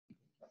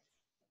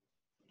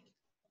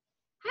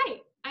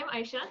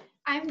Aisha.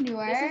 I'm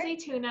Noor. This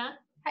is Zaytuna.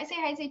 Hi,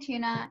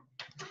 Zaytuna.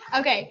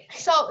 Okay,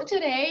 so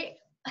today,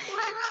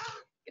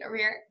 get over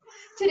here.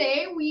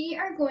 Today we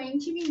are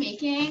going to be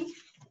making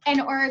an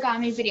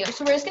origami video.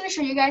 So we're just going to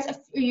show you guys a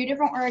few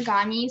different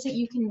origamis that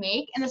you can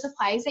make, and the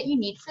supplies that you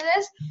need for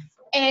this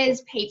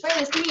is paper.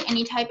 This can be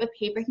any type of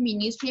paper. It can be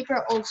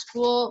newspaper, old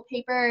school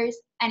papers,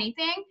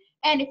 anything.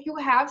 And if you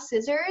have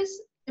scissors,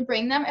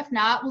 bring them. If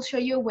not, we'll show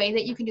you a way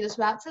that you can do this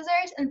without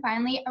scissors. And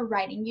finally, a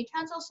writing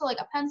utensil, so like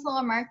a pencil,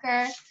 a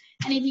marker,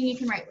 anything you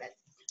can write with.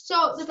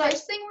 So the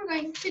first thing we're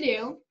going to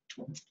do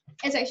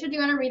is, Aisha, do you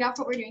want to read off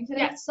what we're doing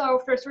today? Yeah, so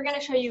first we're going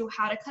to show you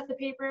how to cut the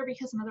paper,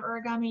 because some of the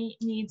origami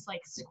needs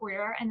like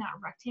square and not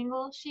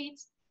rectangle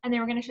sheets. And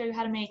then we're going to show you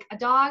how to make a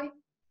dog,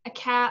 a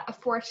cat, a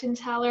fortune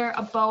teller,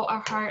 a bow,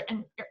 a heart,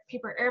 and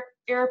paper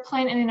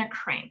airplane, and then a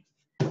crane.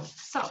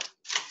 So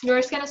we're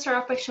just going to start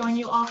off by showing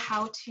you all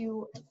how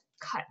to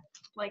cut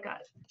like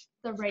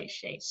the right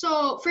shape.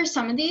 So for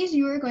some of these,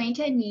 you are going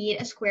to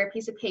need a square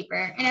piece of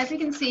paper. And as we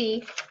can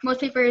see, most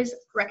paper is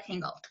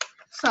rectangle.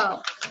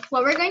 So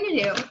what we're going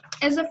to do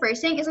is, the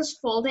first thing is just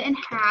fold it in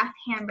half,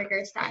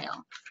 hamburger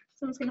style.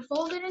 So I'm just going to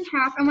fold it in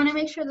half. I want to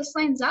make sure this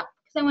lines up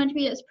because I want it to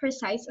be as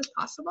precise as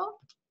possible.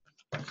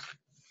 And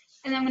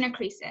then I'm going to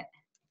crease it.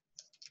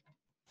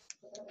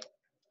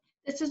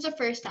 This is the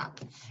first step.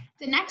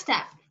 The next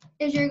step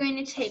is you're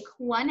going to take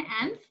one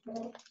end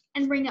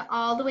and bring it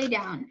all the way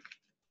down.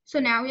 So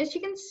now, as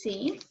you can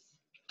see,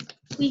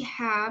 we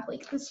have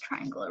like this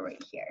triangle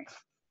right here.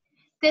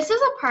 This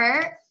is a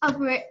part of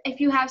where,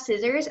 if you have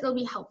scissors, it'll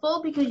be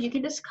helpful because you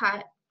can just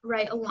cut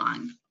right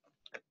along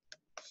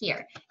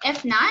here.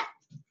 If not,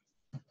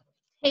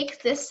 take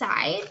this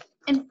side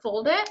and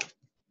fold it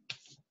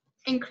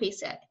and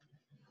crease it.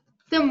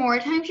 The more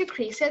times you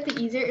crease it, the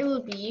easier it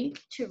will be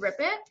to rip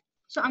it.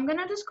 So I'm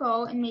gonna just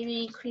go and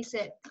maybe crease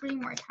it 3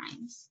 more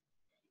times.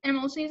 And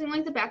I'm also using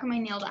like the back of my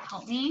nail to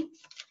help me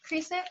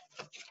crease it.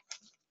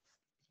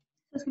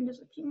 This can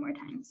just a few more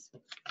times.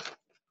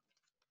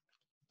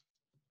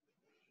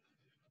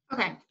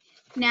 Okay,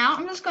 now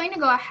I'm just going to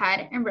go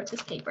ahead and rip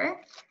this paper.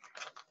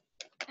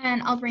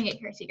 And I'll bring it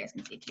here so you guys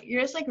can see too.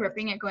 You're just like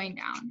ripping it going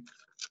down.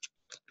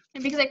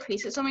 And because I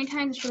crease it so many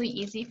times, it's really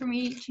easy for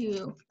me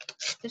to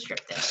just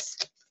rip this.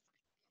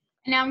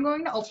 And now I'm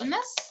going to open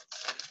this.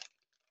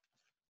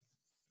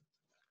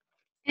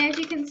 And as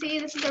you can see,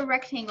 this is a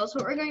rectangle. So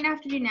what we're going to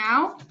have to do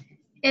now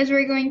is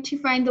we're going to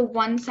find the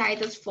one side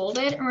that's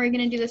folded, and we're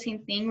going to do the same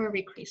thing where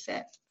we crease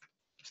it.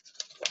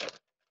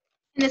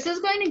 And this is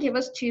going to give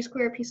us 2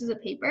 square pieces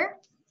of paper.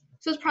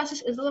 So this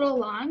process is a little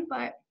long,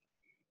 but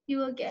you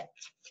will get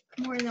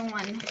more than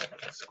 1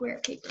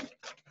 square paper.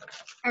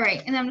 All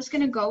right, and I'm just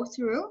going to go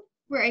through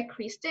where I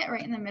creased it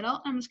right in the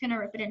middle. I'm just going to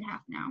rip it in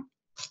half now.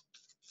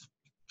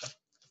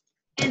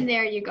 And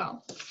there you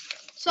go.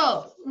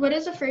 So what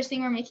is the first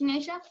thing we're making,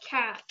 Aisha?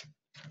 Cat.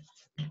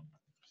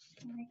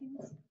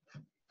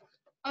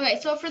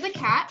 Okay, so for the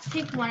cat,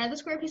 take one of the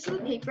square pieces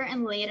of paper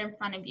and lay it in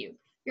front of you.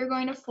 You're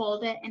going to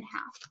fold it in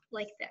half,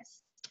 like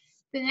this.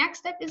 The next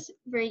step is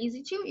very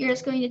easy too. You're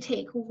just going to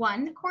take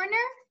one corner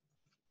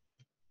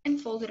and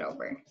fold it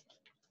over.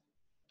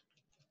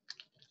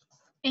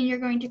 And you're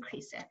going to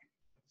crease it.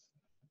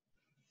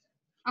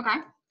 Okay,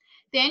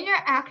 then you're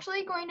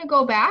actually going to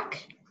go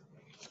back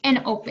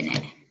and open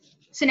it.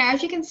 So now,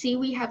 as you can see,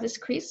 we have this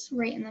crease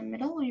right in the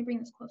middle. Let me bring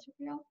this closer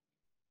for y'all.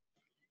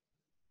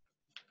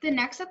 The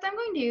next step that I'm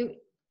going to do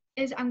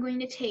is I'm going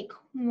to take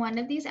one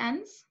of these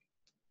ends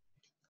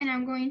and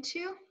I'm going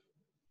to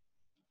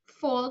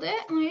fold it.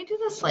 I'm going to do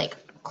this like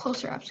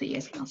closer up so you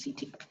guys can all see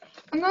too.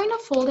 I'm going to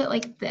fold it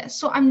like this.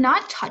 So I'm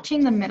not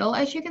touching the middle.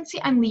 As you can see,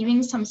 I'm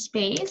leaving some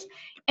space,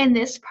 and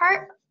this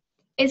part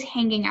is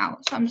hanging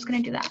out. So I'm just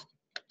going to do that.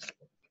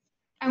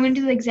 I'm going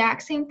to do the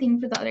exact same thing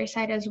for the other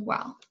side as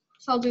well.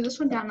 So I'll do this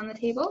one down on the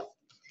table.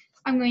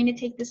 I'm going to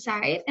take the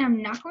side, and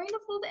I'm not going to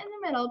fold it in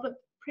the middle, but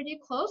pretty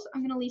close.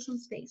 I'm going to leave some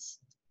space.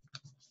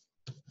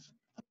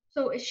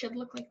 So it should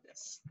look like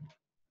this.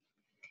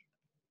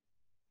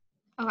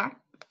 Okay.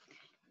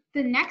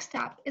 The next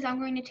step is I'm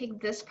going to take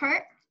this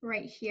part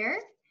right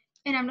here,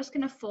 and I'm just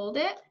going to fold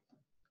it.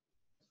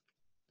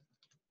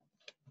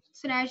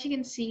 So now, as you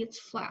can see, it's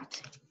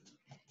flat.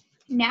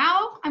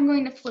 Now I'm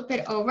going to flip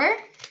it over,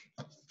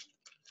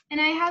 and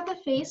I have the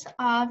face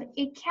of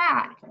a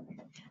cat.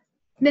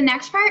 The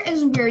next part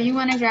is where you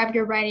want to grab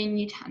your writing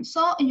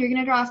utensil, and you're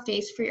going to draw a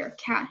face for your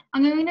cat.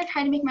 I'm going to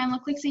try to make mine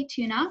look like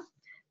Zaytuna.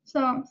 So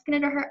I'm just going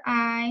to draw her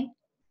eye,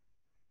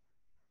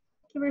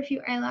 give her a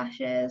few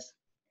eyelashes,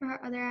 draw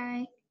her other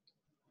eye.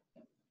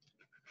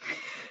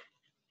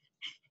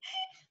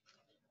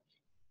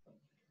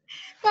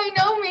 By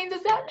no means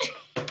is that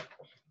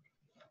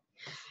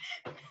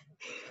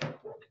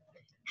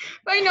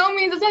by no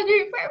means is that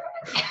doing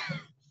perfect.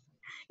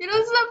 You know,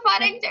 this is a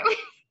fun activity.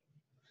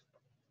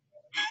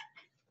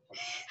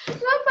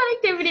 It's not a fun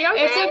activity,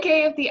 okay? It's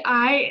okay if the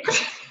eye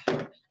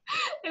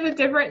is a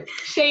different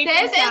shape.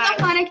 This is a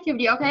fun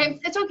activity,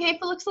 okay? It's okay if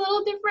it looks a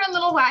little different, a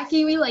little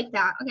wacky. We like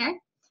that, okay?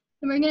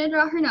 And we're gonna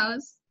draw her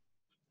nose.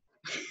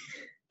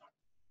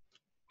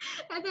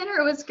 And then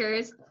her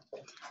whiskers.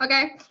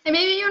 Okay, and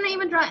maybe you want to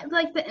even draw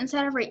like the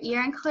inside of her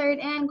ear and color it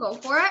in. Go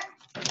for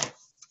it.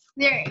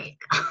 There you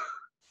go.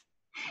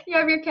 You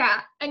have your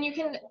cat. And you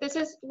can, this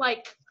is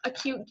like a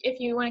cute, if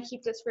you want to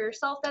keep this for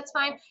yourself, that's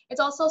fine. It's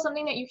also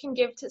something that you can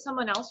give to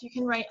someone else. You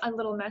can write a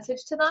little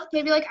message to them.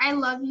 Maybe like, I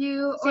love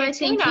you, or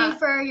Say, thank Tuna. you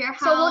for your help.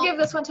 So we'll give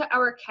this one to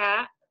our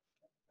cat.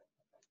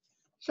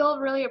 She'll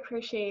really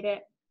appreciate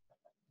it.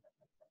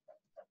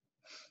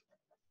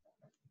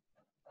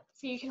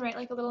 So you can write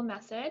like a little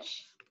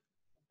message.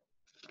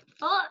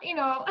 Well, you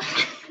know.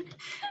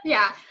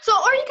 Yeah. So,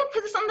 or you can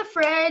put this on the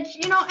fridge,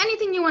 you know,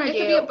 anything you want to do.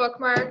 It could be a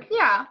bookmark.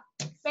 Yeah.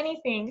 Many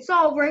things.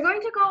 So we're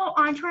going to go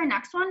on to our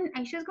next one.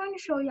 Aisha's going to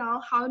show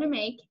y'all how to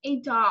make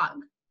a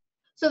dog.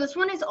 So this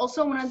one is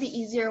also one of the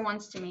easier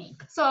ones to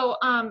make. So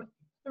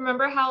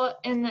remember how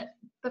in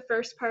the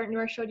first part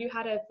Noor showed you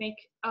how to make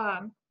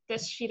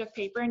this sheet of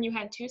paper, and you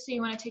had two, so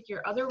you want to take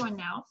your other one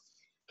now,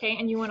 okay,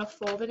 and you want to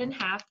fold it in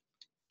half.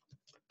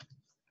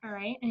 All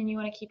right, and you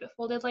want to keep it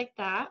folded like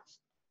that.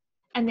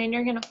 And then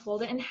you're going to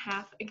fold it in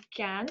half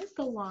again,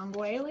 the long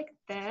way, like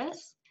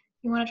this.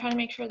 You want to try to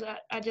make sure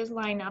that edges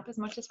line up as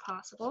much as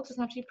possible. It doesn't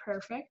have to be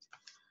perfect.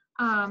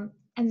 And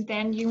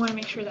then you want to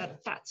make sure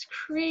that that's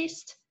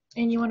creased,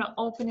 and you want to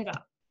open it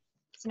up.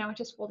 So now it's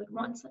just folded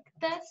once like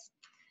this.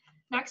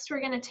 Next, we're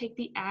going to take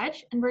the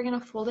edge and we're going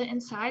to fold it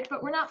inside,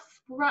 but we're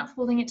not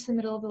folding it to the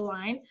middle of the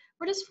line.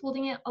 We're just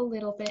folding it a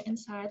little bit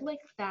inside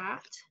like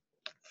that,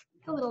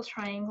 like a little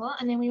triangle.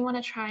 And then we want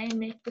to try and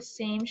make the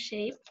same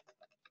shape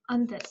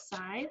on this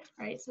side,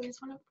 right? So we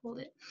just want to fold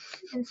it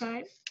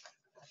inside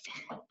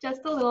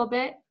just a little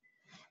bit.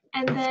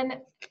 And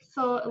then,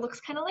 so it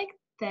looks kind of like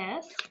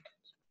this.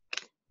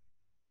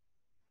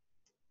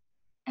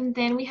 And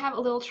then we have a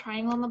little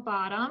triangle on the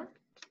bottom.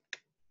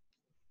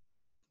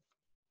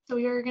 So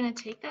we are going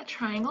to take that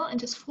triangle and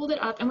just fold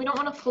it up. And we don't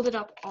want to fold it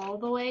up all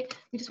the way.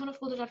 We just want to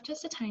fold it up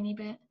just a tiny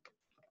bit.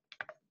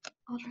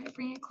 I'll try to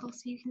bring it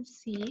close so you can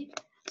see.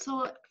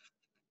 So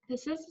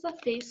this is the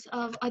face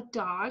of a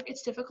dog.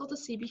 It's difficult to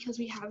see because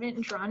we haven't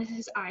drawn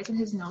his eyes and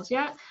his nose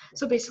yet.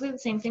 So basically the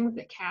same thing with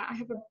the cat. I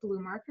have a blue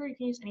marker. You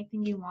can use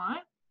anything you want.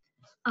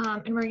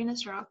 And we're going to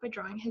start off by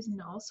drawing his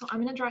nose. So I'm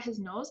going to draw his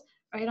nose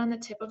right on the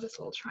tip of this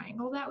little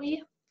triangle that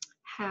we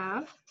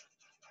have.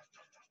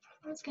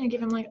 I'm just going to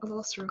give him like a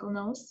little circle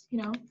nose, you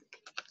know.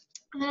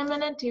 And then I'm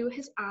going to do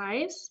his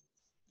eyes.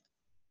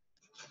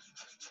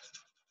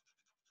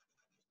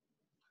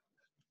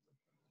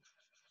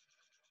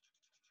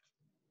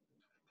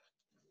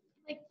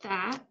 Like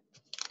that.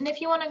 And if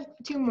you want to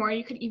do more,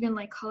 you could even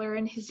like color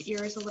in his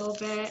ears a little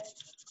bit.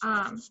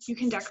 You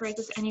can decorate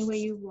this any way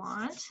you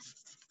want.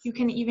 You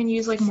can even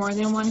use like more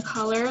than one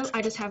color.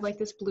 I just have like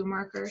this blue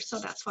marker, so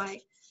that's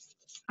why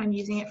I'm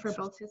using it for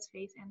both his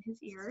face and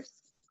his ears.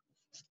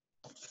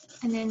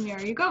 And then there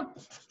you go.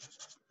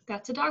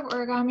 That's a dog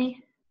origami.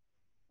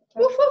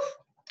 Woof woof.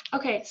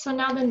 Okay, so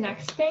now the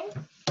next thing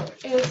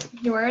is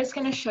Nora is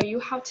going to show you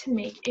how to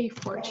make a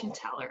fortune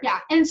teller. Yeah,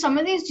 and some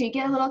of these do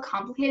get a little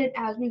complicated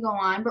as we go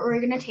on, but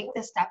we're going to take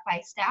this step by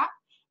step.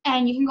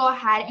 And you can go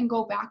ahead and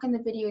go back in the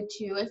video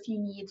too if you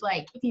need,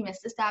 like, if you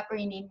missed a step or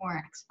you need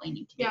more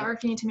explaining to do. Yeah, or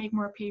if you need to make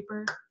more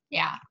paper.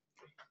 Yeah.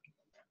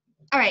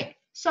 All right,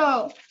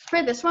 so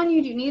for this one,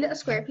 you do need a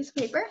square piece of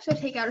paper. So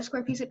take out a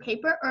square piece of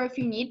paper, or if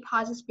you need,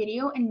 pause this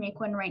video and make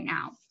one right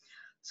now.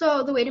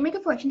 So the way to make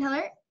a fortune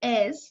teller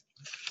is,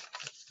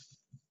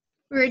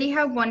 we already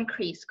have one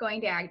crease going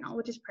diagonal,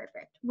 which is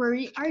perfect.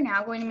 We are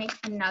now going to make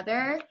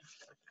another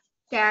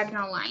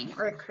diagonal line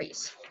or a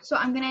crease. So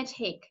I'm going to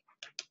take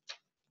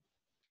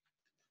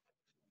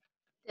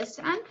this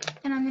end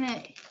and I'm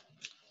going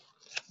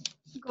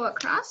to go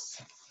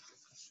across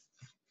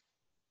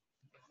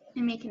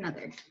and make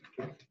another.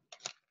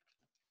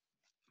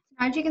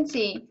 As you can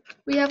see,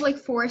 we have like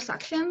 4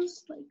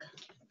 sections, like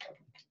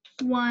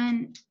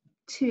 1,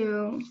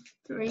 2,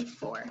 3,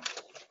 4.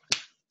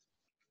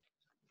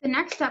 The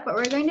next step, what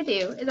we're going to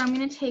do is I'm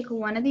going to take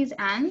one of these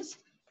ends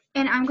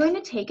and I'm going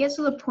to take it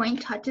so the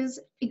point touches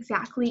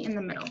exactly in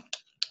the middle.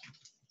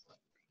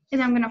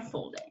 And I'm going to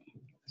fold it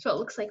so it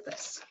looks like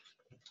this.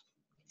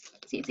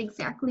 See, it's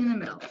exactly in the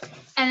middle.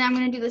 And I'm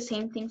going to do the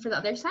same thing for the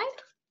other side.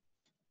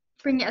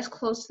 Bring it as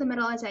close to the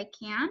middle as I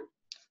can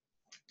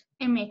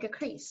and make a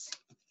crease.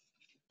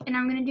 And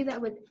I'm going to do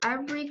that with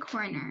every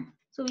corner.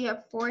 So we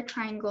have 4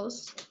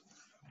 triangles.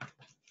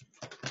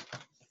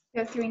 We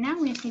have 3 now.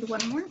 We just need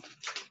 1 more.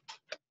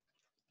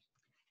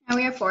 Now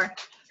we have 4.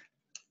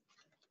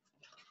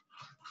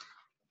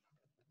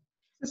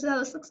 This is how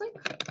this looks like.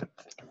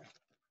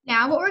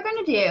 Now what we're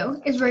going to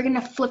do is we're going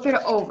to flip it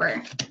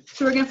over.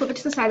 So we're going to flip it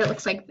to the side that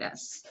looks like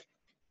this.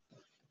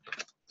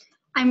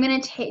 I'm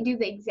going to do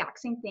the exact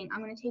same thing.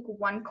 I'm going to take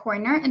 1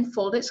 corner and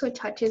fold it so it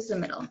touches the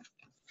middle.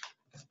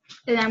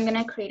 Then I'm going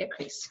to create a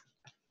crease.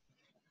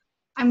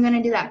 I'm going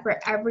to do that for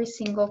every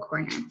single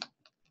corner.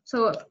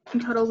 So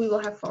in total we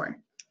will have 4.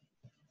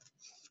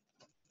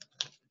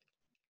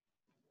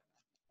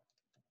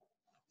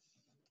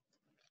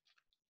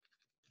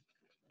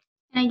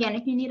 And again,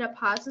 if you need to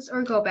pause this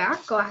or go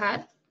back, go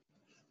ahead.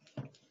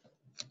 And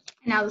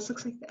now this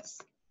looks like this.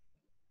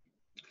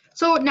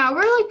 So now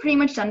we're like pretty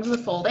much done with the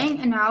folding,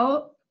 and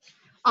now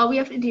all we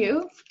have to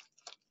do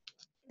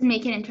is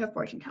make it into a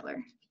fortune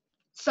teller.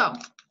 So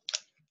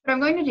what I'm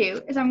going to do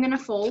is I'm going to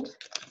fold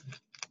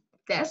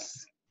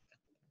this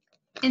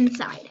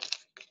inside.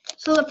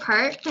 So the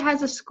part that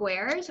has the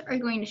squares are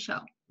going to show.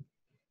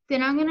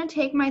 Then I'm going to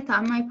take my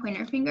thumb, my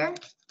pointer finger, and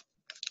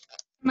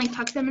like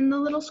tuck them in the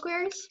little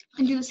squares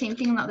and do the same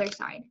thing on the other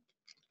side.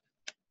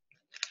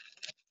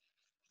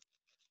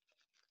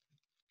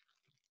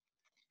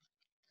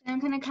 And I'm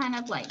going to kind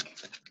of like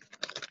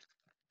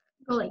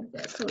go like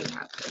this, so we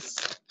have this.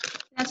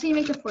 That's how you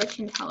make a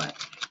fortune teller.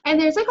 And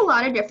there's like a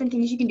lot of different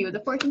things you can do with a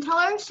fortune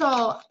teller.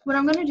 So what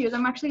I'm going to do is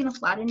I'm actually going to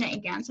flatten it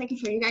again so I can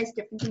show you guys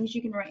different things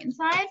you can write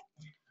inside.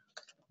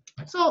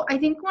 So I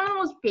think one of the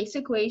most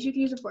basic ways you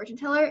can use a fortune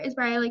teller is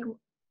by like,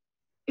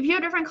 if you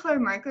have different color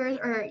markers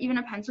or even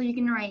a pencil, you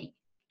can write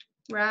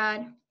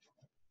red,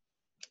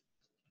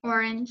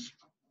 orange,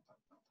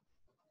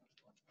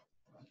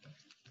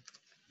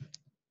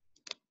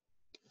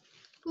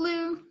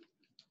 blue,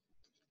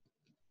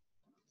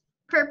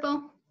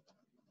 purple.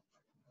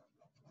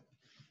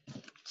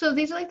 So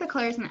these are like the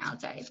colors on the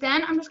outside.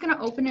 Then I'm just going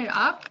to open it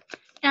up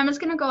and I'm just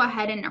going to go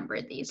ahead and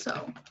number these.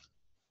 So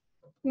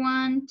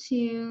 1,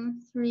 2,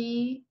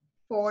 3,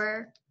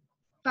 4,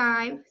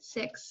 5,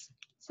 6,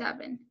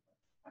 7,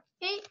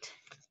 8.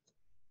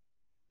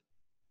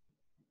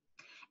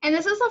 And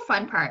this is the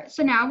fun part.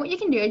 So now what you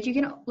can do is you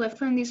can lift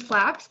from these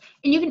flaps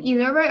and you can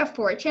either write a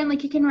fortune,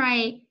 like you can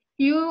write,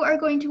 you are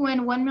going to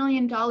win $1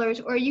 million,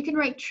 or you can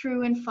write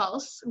true and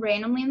false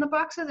randomly in the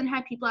boxes and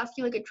have people ask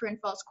you like a true and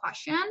false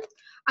question.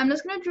 I'm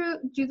just going to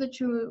do the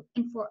true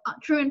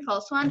and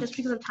false one just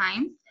because of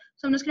time.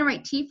 So I'm just going to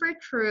write T for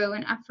true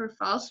and F for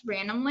false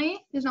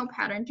randomly. There's no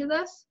pattern to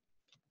this.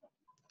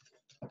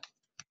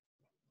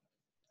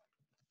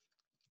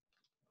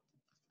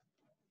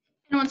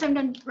 And once I'm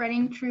done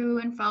writing true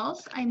and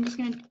false, I'm just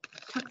going to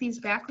tuck these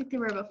back like they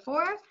were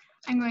before.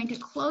 I'm going to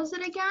close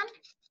it again.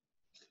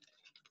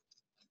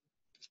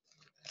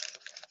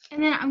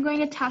 And then I'm going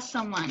to test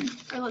someone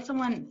or let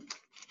someone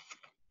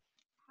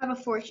have a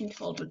fortune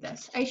told with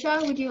this.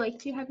 Aisha, would you like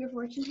to have your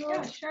fortune told?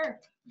 Yeah, sure.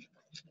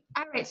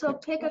 All right, so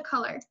pick a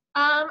color.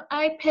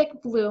 I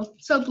pick blue.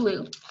 So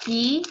blue.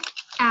 B-L-U-E.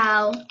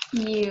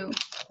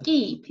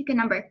 Pick a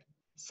number.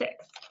 6.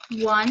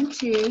 1,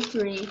 2,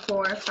 3,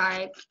 4,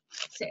 5,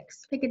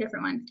 6. Pick a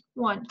different one.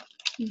 1.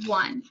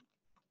 1.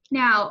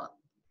 Now,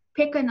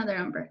 pick another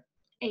number.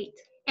 8.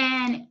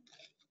 And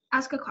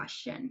ask a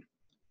question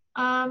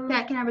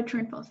that can have a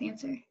true and false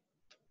answer.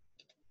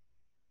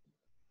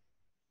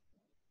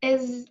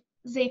 Is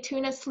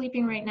Zaytuna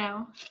sleeping right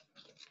now?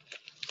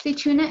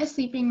 Zaytuna is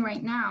sleeping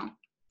right now.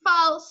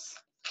 False.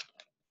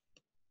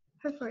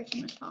 Her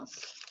fortune was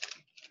false.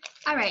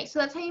 All right, so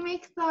that's how you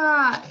make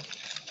the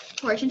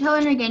fortune teller.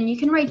 And again, you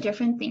can write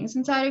different things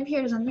inside of here.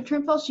 It doesn't have to be true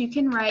and false. You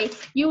can write,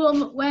 you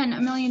will win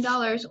 $1 million,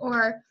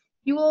 or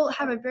you will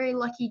have a very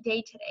lucky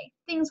day today.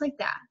 Things like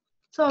that.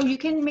 So you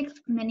can make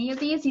many of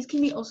these. These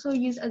can be also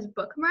used as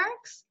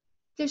bookmarks.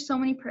 There's so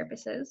many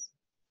purposes.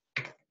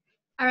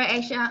 All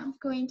right, Aisha, I'm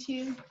going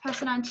to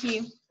pass it on to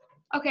you.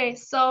 Okay,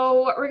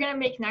 so what we're gonna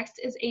make next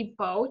is a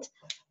boat.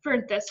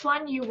 For this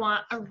one, you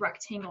want a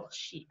rectangle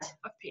sheet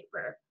of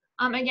paper.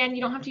 Again, you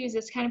don't have to use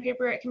this kind of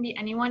paper. It can be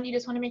any one. You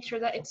just want to make sure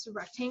that it's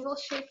rectangle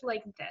shaped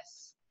like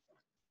this.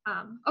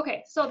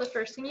 Okay, so the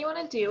first thing you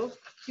want to do,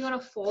 you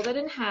want to fold it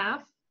in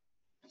half.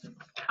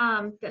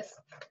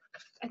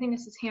 I think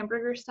this is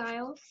hamburger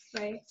style,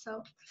 right?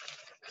 So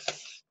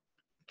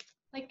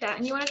like that.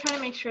 And you want to try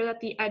to make sure that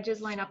the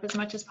edges line up as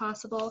much as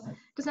possible. It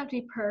doesn't have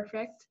to be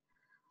perfect.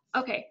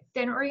 Okay,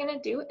 then what we're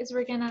gonna do is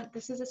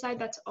this is the side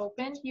that's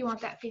open. You want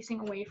that facing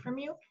away from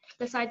you.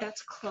 The side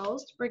that's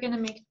closed, we're gonna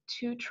make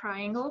 2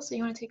 triangles. So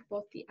you wanna take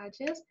both the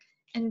edges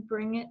and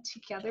bring it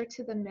together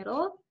to the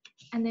middle.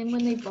 And then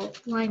when they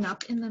both line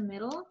up in the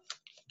middle,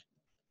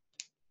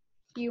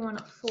 you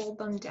wanna fold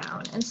them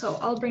down. And so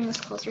I'll bring this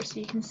closer so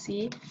you can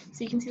see.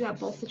 So you can see that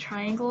both the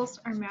triangles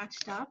are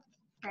matched up,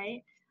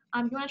 right?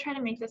 You wanna try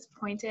to make this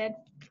pointed,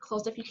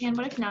 closed if you can,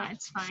 but if not,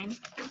 it's fine.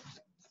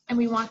 And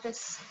we want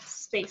this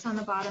space on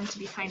the bottom to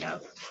be kind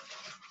of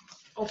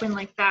open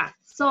like that.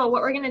 So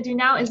what we're gonna do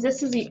now is,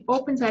 this is the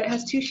open side. It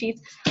has 2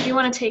 sheets. We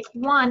wanna take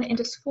one and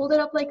just fold it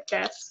up like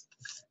this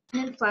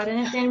and then flatten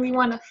it. Then we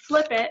wanna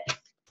flip it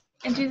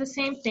and do the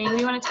same thing.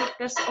 We wanna take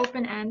this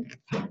open end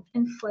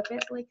and flip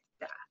it like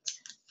that.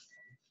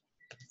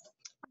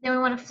 Then we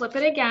wanna flip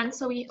it again.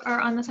 So we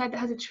are on the side that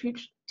has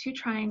 2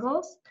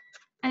 triangles.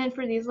 And then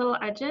for these little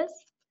edges,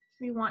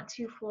 we want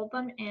to fold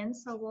them in.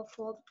 So we'll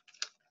fold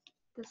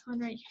this one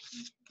right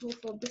here. We'll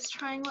fold this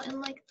triangle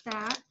in like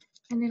that,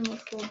 and then we'll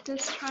fold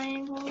this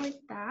triangle like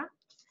that.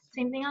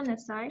 Same thing on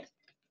this side.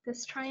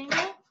 This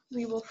triangle,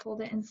 we will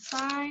fold it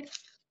inside,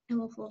 and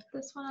we'll fold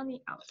this one on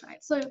the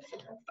outside. So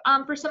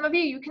for some of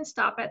you, you can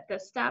stop at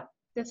this step.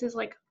 This is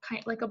like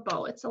a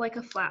bow. It's like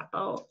a flat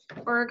bow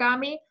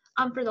origami.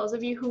 For those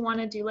of you who want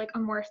to do like a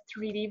more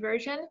 3D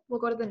version, we'll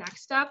go to the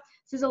next step.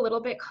 This is a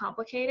little bit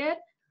complicated,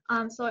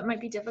 so it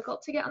might be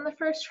difficult to get on the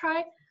first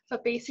try.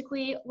 but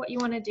basically what you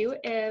want to do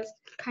is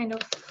kind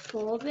of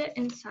fold it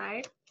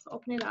inside. So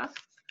open it up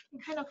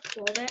and kind of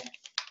fold it,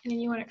 and then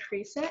you want to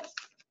crease it,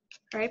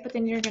 right? But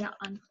then you're going to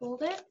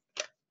unfold it.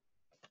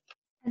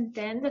 And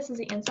then this is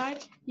the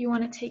inside. You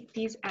want to take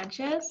these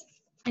edges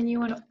and you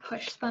want to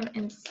push them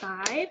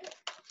inside,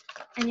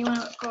 and you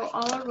want to go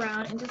all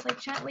around and just like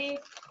gently,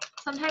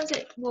 sometimes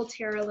it will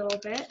tear a little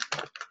bit.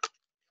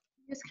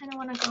 You just kind of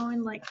want to go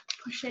and like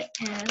push it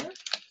in,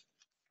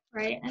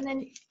 right? And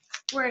then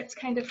where it's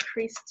kind of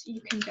creased,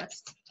 you can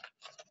just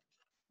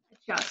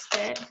adjust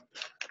it.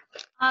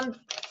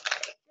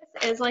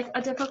 This is like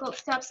a difficult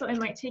step, so it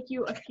might take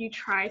you a few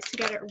tries to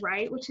get it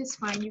right, which is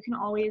fine. You can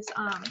always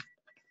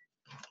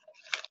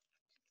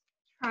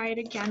try it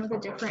again with a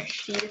different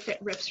sheet if it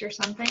rips or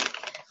something.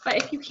 But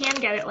if you can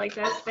get it like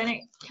this, then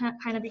it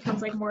kind of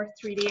becomes like more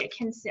 3D. It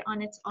can sit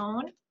on its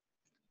own,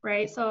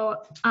 right?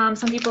 So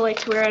some people like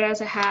to wear it as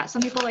a hat.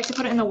 Some people like to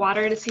put it in the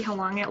water to see how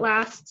long it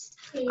lasts.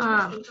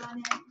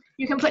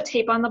 You can put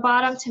tape on the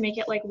bottom to make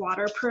it like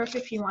waterproof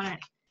if you want to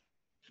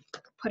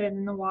put it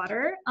in the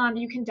water.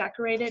 You can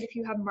decorate it if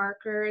you have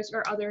markers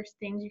or other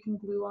things you can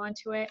glue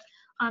onto it.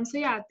 So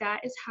yeah,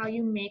 that is how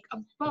you make a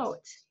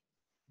boat.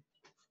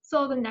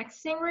 So the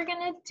next thing we're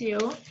gonna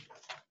do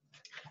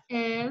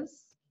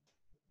is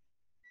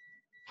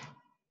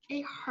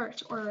a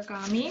heart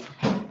origami.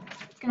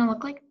 It's gonna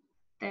look like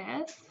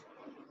this.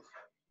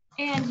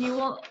 And you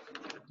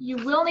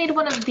will need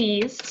one of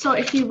these. So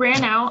if you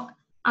ran out,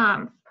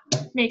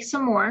 make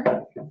some more.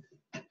 Oh,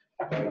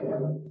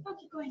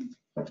 keep going.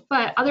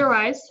 But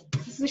otherwise,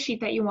 this is the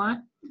sheet that you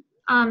want.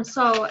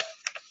 So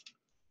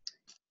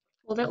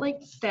fold it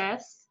like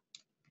this.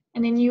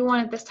 And then you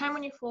want it, this time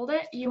when you fold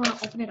it, you want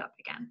to open it up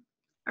again.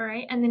 All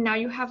right, and then now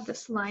you have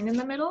this line in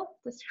the middle,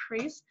 this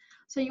crease.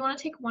 So you want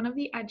to take one of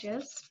the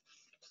edges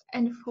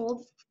and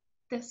fold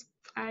this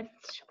edge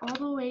all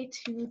the way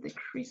to the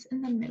crease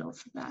in the middle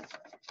so that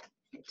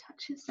it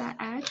touches that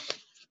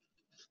edge.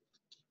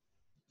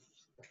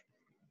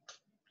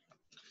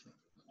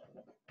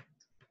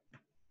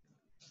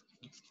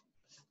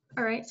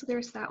 All right, so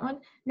there's that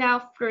one.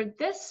 Now for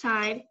this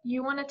side,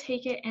 you want to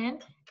take it in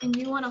and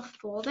you want to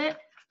fold it,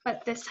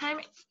 but this time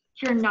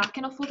you're not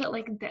going to fold it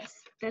like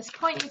this. This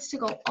point needs to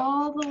go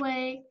all the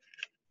way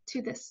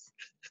to this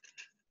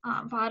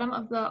bottom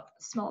of the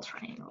small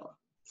triangle.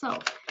 So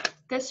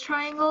this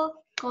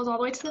triangle goes all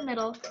the way to the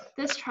middle.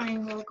 This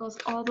triangle goes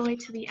all the way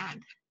to the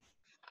end.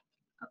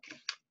 Okay,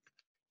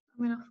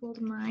 I'm going to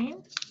fold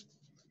mine.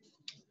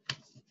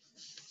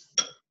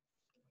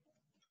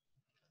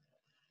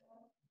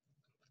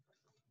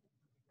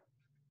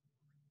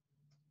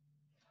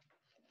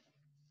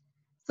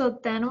 So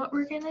then what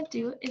we're going to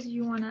do is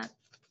you want to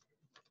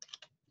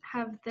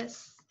have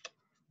this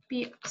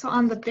be, so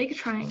on the big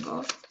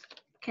triangle,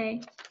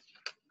 okay,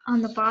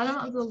 on the bottom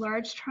of the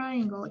large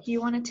triangle,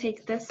 you want to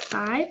take this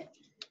side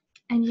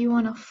and you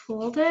want to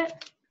fold it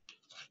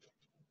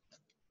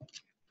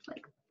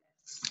like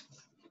this.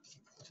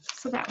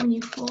 So that when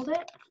you fold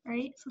it,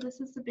 right, so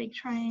this is the big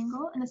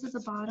triangle and this is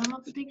the bottom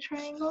of the big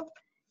triangle,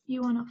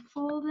 you want to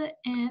fold it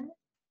in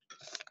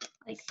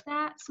like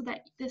that so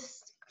that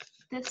this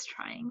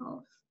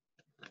triangle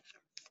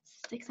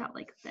sticks out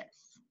like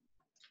this.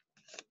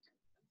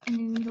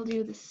 And then you'll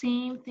do the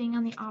same thing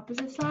on the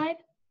opposite side.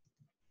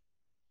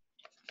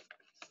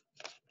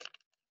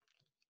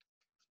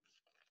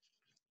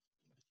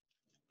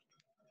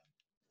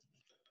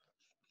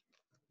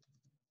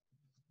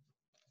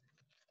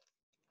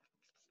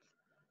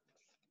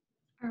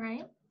 All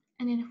right,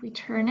 and then if we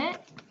turn it,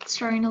 it's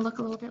starting to look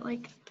a little bit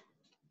like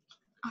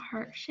a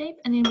heart shape.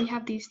 And then we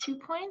have these 2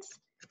 points.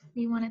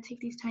 We want to take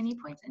these tiny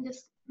points and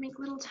just make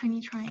little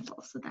tiny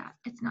triangles so that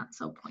it's not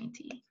so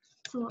pointy.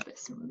 It's a little bit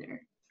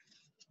smoother.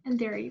 And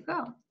there you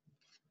go.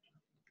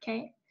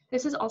 Okay,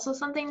 this is also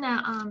something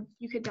that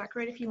you could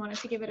decorate if you wanted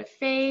to give it a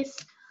face.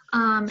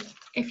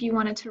 If you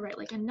wanted to write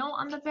like a note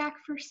on the back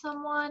for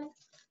someone,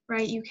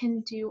 right? You can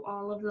do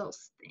all of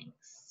those things.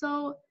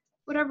 So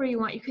whatever you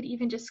want, you could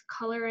even just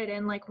color it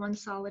in like one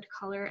solid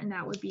color, and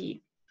that would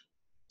be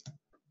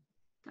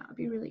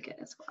really good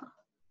as well.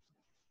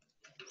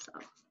 So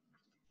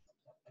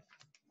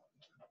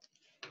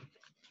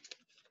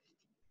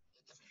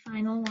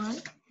final one.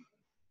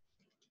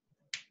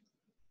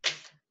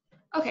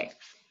 Okay,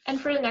 and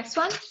for the next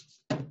one,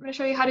 I'm going to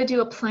show you how to do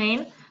a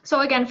plane.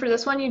 So again, for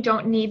this one, you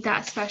don't need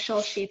that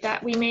special sheet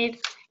that we made.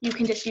 You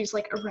can just use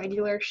like a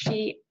regular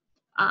sheet.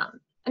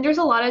 And there's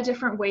a lot of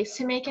different ways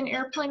to make an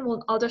airplane.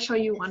 I'll just show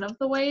you one of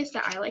the ways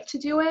that I like to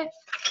do it.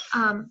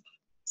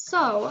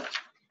 So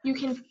you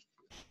can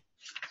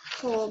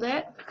fold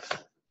it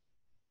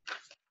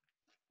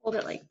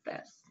like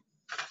this.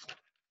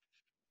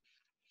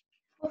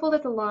 We'll fold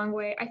it the long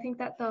way. I think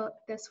that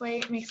this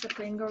way makes the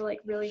plane go like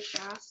really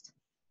fast,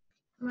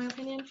 in my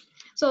opinion.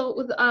 So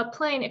with a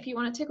plane, if you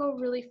want it to go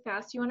really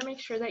fast, you want to make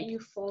sure that you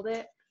fold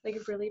it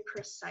like really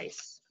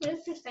precise. What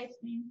does precise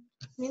mean?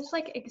 It means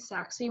like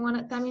exact. So you want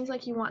it, that means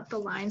like you want the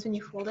lines when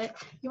you fold it,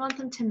 you want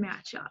them to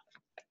match up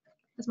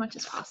as much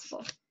as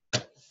possible.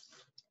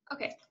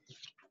 Okay,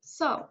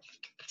 so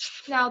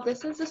Now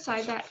this is the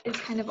side that is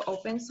kind of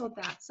open, so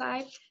that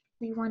side,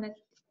 we want to,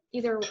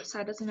 either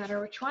side doesn't matter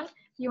which one,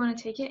 you want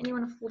to take it and you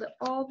want to fold it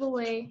all the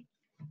way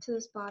to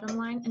this bottom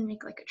line and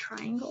make like a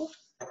triangle.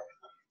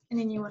 And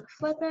then you want to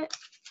flip it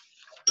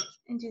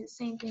and do the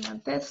same thing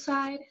on this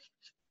side.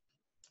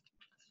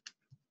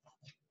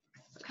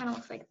 It kind of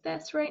looks like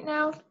this right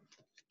now.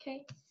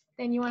 Okay,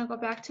 then you want to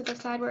go back to the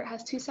side where it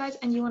has two sides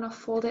and you want to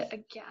fold it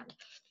again.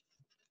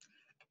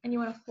 And you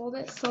want to fold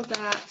it so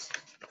that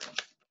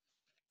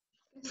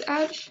this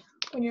edge,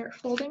 when you're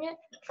folding it,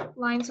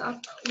 lines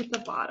up with the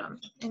bottom.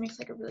 It makes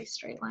like a really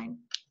straight line.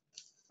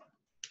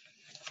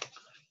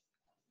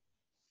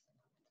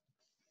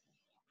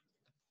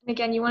 And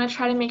again, you want to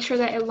try to make sure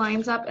that it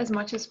lines up as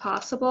much as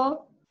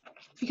possible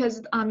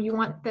because you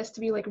want this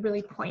to be like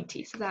really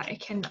pointy so that it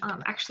can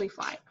actually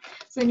fly.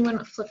 So then you want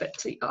to flip it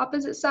to the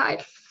opposite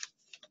side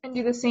and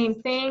do the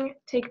same thing.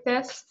 Take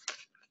this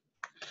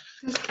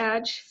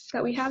edge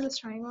that we have, this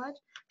triangle edge,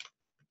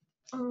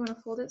 and we want to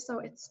fold it so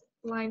it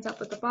lines up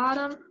with the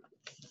bottom.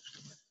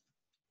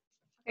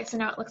 Okay, so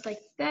now it looks like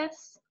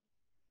this.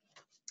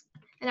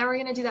 And now we're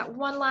going to do that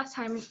one last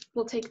time.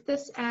 We'll take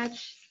this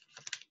edge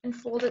and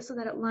fold it so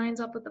that it lines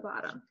up with the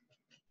bottom.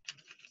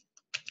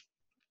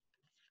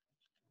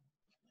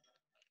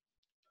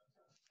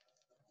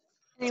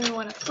 And then we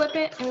want to flip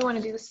it and we want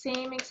to do the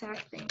same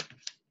exact thing.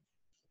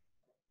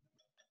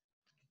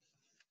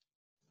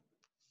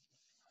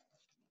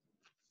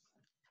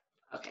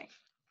 Okay.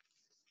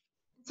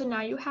 So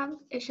now you have,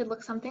 it should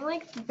look something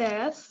like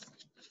this.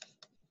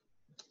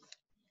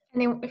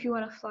 And then if you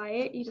want to fly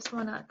it, you just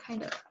want to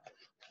kind of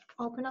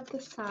open up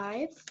the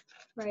sides,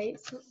 right?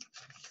 So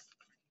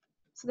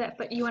that,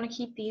 but you want to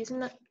keep these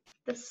in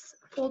this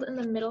fold in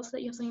the middle so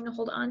that you have something to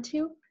hold on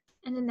to.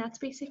 And then that's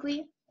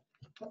basically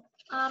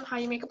how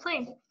you make a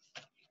plane.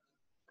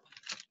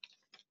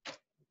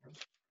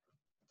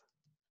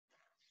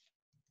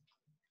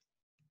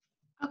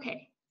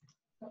 Okay,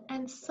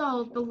 and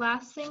so the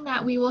last thing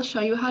that we will show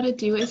you how to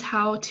do is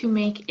how to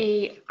make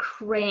a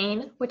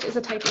crane, which is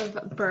a type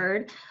of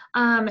bird.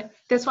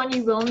 This one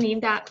you will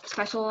need that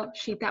special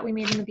sheet that we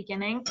made in the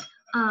beginning.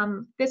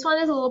 This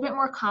one is a little bit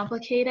more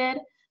complicated,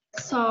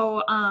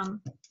 so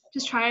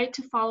just try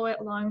to follow it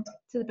along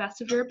to the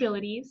best of your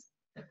abilities.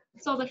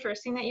 So the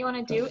first thing that you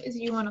want to do is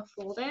you want to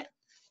fold it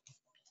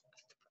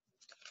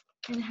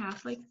in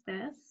half like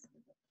this.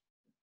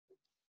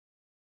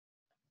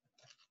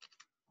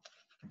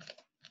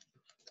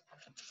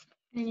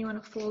 And you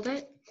want to fold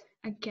it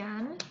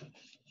again.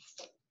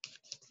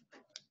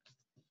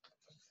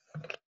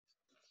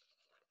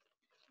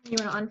 And you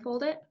want to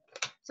unfold it.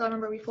 So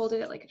remember, we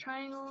folded it like a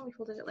triangle, we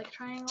folded it like a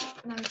triangle,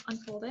 and now we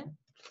unfold it.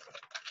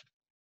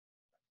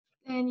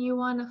 Then you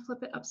want to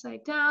flip it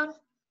upside down,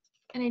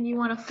 and then you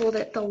want to fold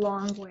it the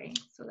long way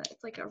so that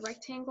it's like a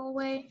rectangle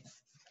way.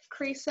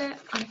 Crease it,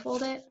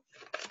 unfold it,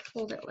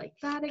 fold it like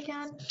that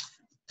again,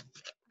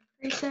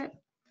 crease it.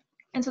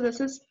 And so this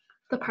is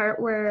the part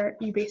where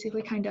you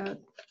basically kind of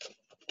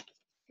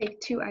take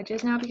two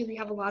edges now because we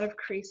have a lot of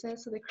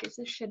creases, so the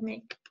creases should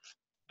make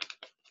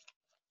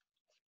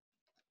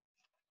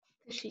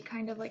the sheet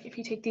kind of like, if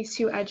you take these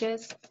two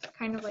edges,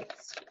 kind of like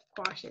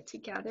squash it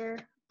together.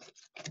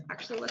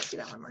 Actually, let's do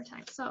that one more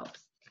time. So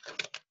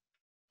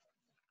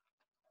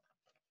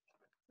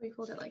we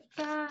fold it like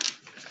that,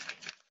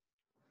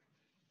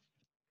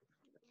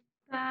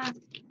 and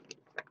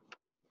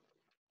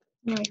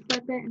then we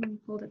flip it, and then we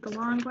fold it the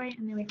long way,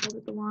 and then we fold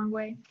it the long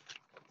way,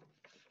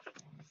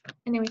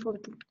 and then we fold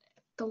it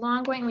the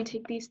long way, and we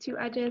take these two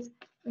edges,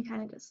 we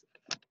kind of just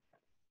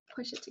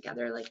push it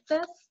together like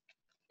this,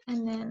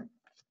 and then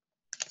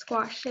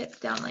squash it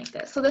down like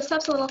this. So this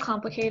stuff's a little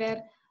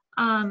complicated.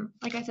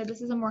 Like I said,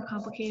 this is a more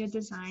complicated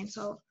design,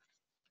 so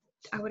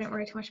I wouldn't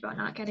worry too much about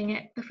not getting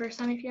it the first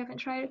time if you haven't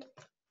tried it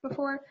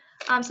before.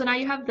 So now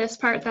you have this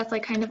part that's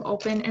like kind of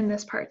open and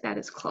this part that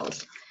is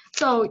closed.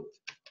 So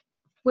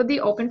with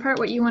the open part,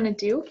 what you want to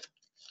do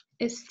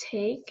is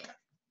take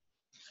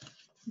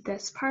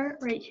this part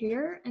right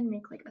here and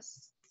make like a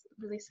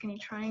really skinny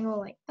triangle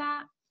like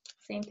that.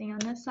 Same thing on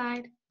this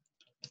side.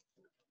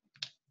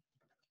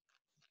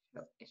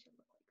 So it should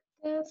look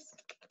like this.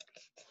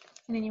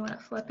 And then you want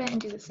to flip it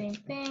and do the same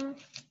thing.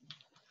 So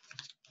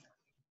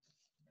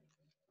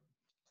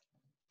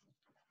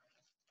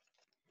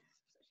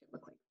it should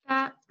look like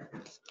that.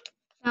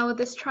 Now with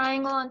this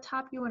triangle on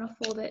top, you want to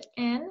fold it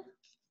in.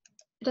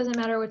 It doesn't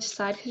matter which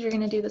side because you're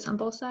going to do this on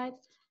both sides.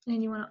 And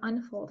then you want to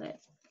unfold it.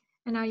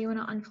 And now you want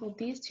to unfold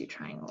these two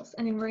triangles.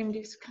 And then we're going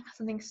to do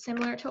something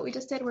similar to what we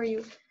just did where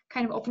you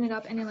kind of open it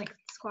up and then like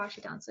squash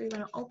it down. So you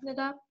want to open it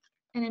up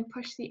and then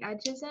push the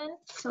edges in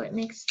so it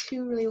makes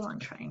two really long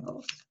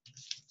triangles.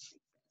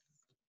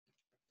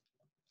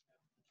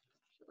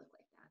 Look like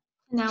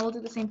that. And now we'll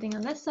do the same thing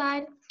on this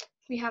side.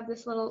 We have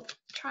this little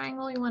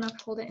triangle. You want to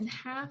fold it in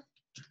half.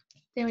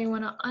 Then we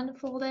want to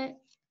unfold it.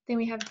 Then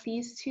we have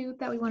these two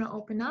that we want to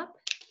open up.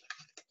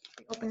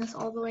 We open this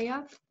all the way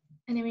up.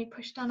 And then we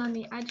push down on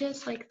the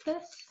edges like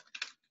this.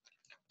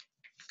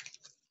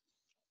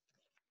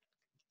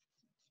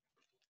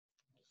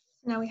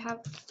 So now we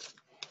have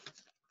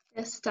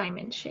this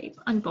diamond shape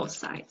on both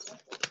sides.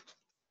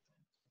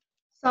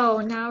 So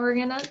now we're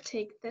gonna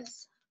take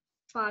this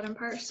bottom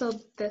part. So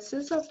this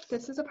is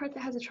a part that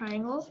has a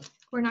triangle.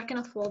 We're not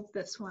gonna fold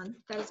this one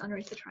that is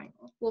underneath the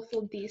triangle. We'll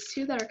fold these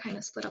two that are kind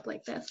of split up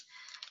like this.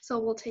 So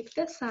we'll take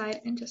this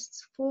side and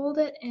just fold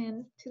it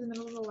in to the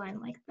middle of the line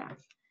like that.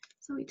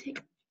 So we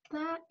take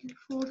that and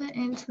fold it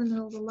into the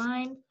middle of the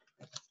line.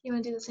 You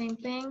want to do the same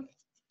thing.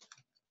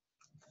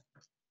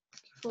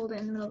 Fold it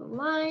in the middle of the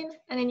line,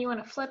 and then you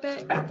want to flip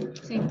it.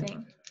 Same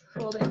thing.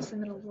 Fold it into the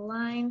middle of the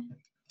line.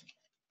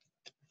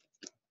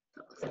 So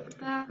it looks like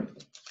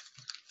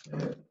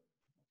that.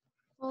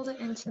 Fold it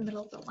into the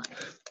middle of the line.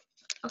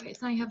 Okay,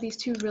 so now you have these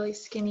two really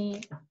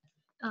skinny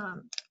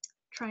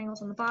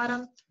triangles on the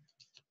bottom.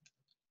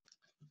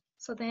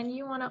 So then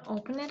you want to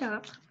open it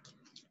up.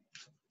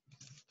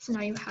 So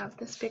now you have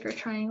this bigger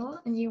triangle,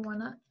 and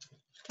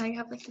now you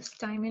have like this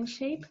diamond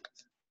shape.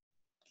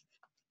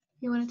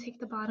 You want to take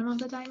the bottom of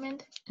the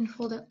diamond and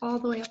fold it all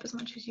the way up as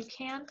much as you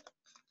can.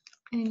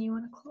 And then you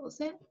want to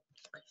close it.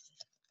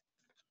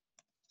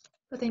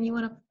 But then you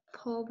want to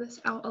pull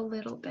this out a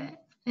little bit.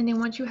 And then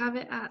once you have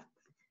it at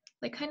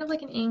like kind of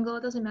like an angle,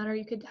 it doesn't matter,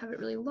 you could have it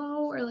really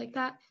low or like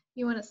that.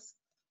 You want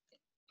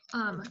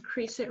to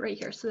crease it right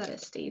here so that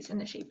it stays in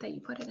the shape that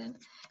you put it in.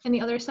 And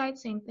the other side,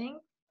 same thing.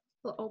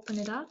 We'll open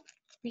it up.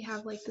 We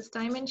have like this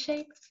diamond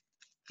shape.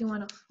 You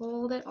want to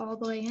fold it all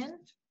the way in.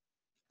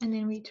 And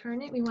then we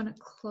turn it, we want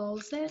to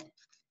close it,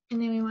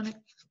 and then we want to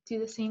do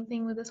the same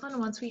thing with this one.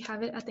 Once we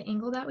have it at the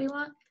angle that we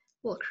want,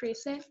 we'll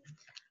crease it.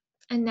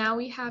 And now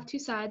we have two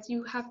sides.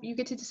 You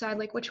get to decide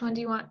like which one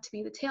do you want to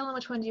be the tail and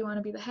which one do you want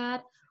to be the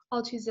head.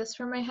 I'll choose this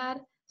for my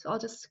head, so I'll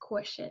just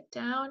squish it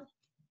down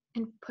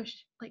and push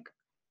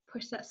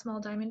that small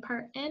diamond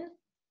part in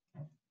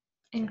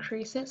and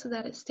crease it so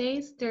that it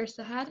stays. There's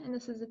the head, and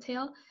this is the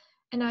tail.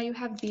 And now you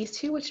have these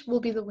two, which will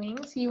be the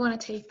wings. You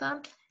want to take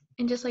them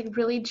and just like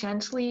really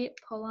gently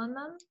pull on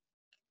them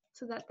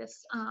so that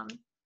this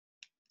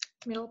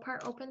middle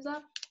part opens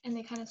up and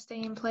they kind of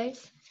stay in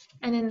place.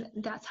 And then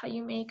that's how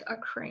you make a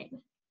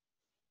crane.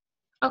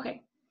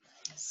 Okay,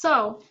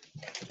 so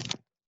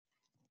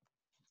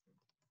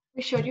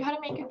we showed you how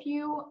to make a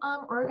few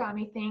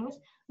origami things.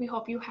 We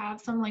hope you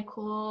have some like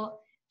cool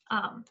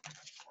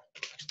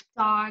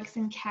dogs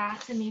and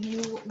cats, and maybe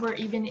you were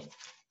even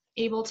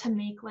able to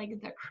make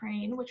like the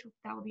crane,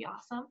 that would be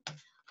awesome.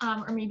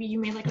 Or maybe you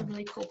made like a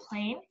really cool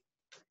plane.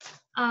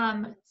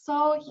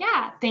 So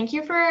yeah, thank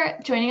you for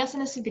joining us in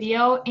this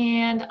video,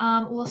 and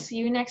we'll see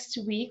you next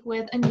week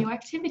with a new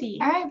activity.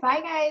 All right,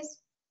 bye guys.